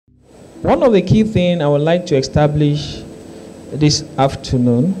One of the key things I would like to establish this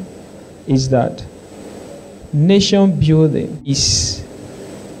afternoon is that nation building is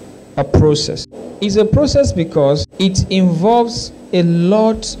a process. It's a process because it involves a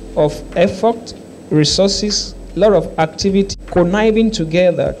lot of effort, resources, a lot of activity, conniving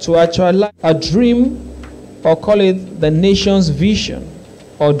together to actualize a dream, or call it the nation's vision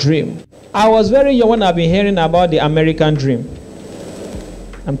or dream. I was very young when I've been hearing about the American dream.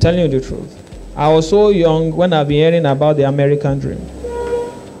 I'm telling you the truth. I was so young when I've been hearing about the American dream.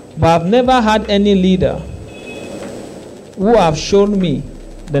 But I've never had any leader who have shown me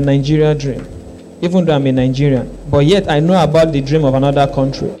the Nigerian dream, even though I'm a Nigerian. But yet I know about the dream of another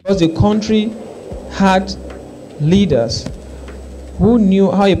country. Because the country had leaders who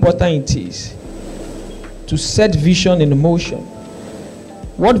knew how important it is to set vision in motion.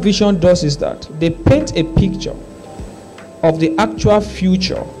 What vision does is that they paint a picture of the actual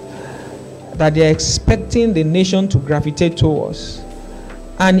future that they're expecting the nation to gravitate towards.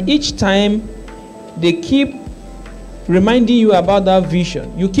 And each time they keep reminding you about that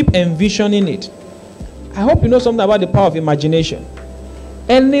vision, you keep envisioning it. I hope you know something about the power of imagination.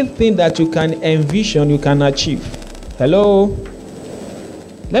 Anything that you can envision, you can achieve. Hello?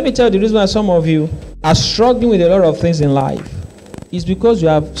 Let me tell you the reason why some of you are struggling with a lot of things in life is because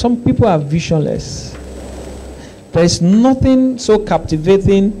some people are visionless. There is nothing so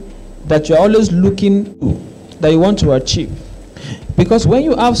captivating that you're always looking to, that you want to achieve. Because when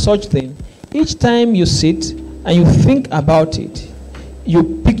you have such thing, each time you sit and you think about it,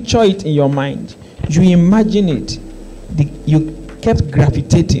 you picture it in your mind, you imagine it, you kept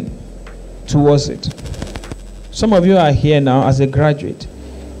gravitating towards it. Some of you are here now as a graduate.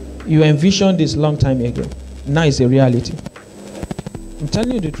 You envisioned this long time ago. Now it's a reality. I'm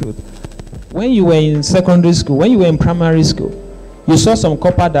telling you the truth. When you were in secondary school, when you were in primary school, you saw some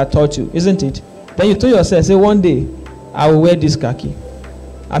copper that taught you, isn't it? Then you told yourself, say, one day, I will wear this khaki.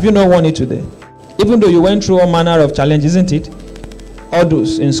 Have you not worn it today? Even though you went through all manner of challenges, isn't it? All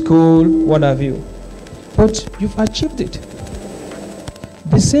those in school, what have you. But you've achieved it.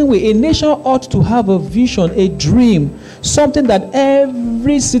 The same way, a nation ought to have a vision, a dream, something that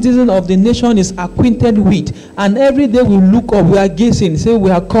every citizen of the nation is acquainted with. And every day we look up, we are gazing, say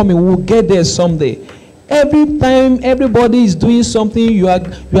we are coming, we'll get there someday. Every time everybody is doing something, you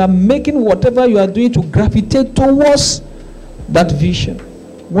are making whatever you are doing to gravitate towards that vision.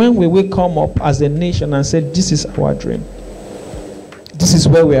 When will we come up as a nation and say, this is our dream? This is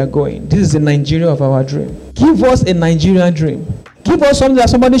where we are going. This is the Nigeria of our dream. Give us a Nigerian dream. Give us something that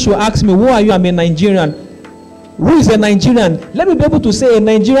somebody should ask me, who are you? I'm a Nigerian. Who is a Nigerian? Let me be able to say a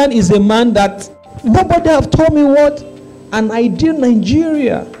Nigerian is a man that nobody have told me what an ideal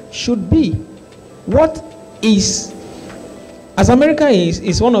Nigeria should be. What is, as America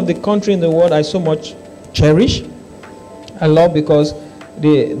is one of the countries in the world I so much cherish, I love, because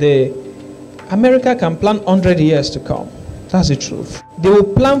the America can plan 100 years to come. That's the truth. They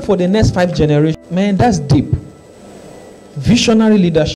will plan for the next 5 generations. Man, that's deep. Visionary leadership.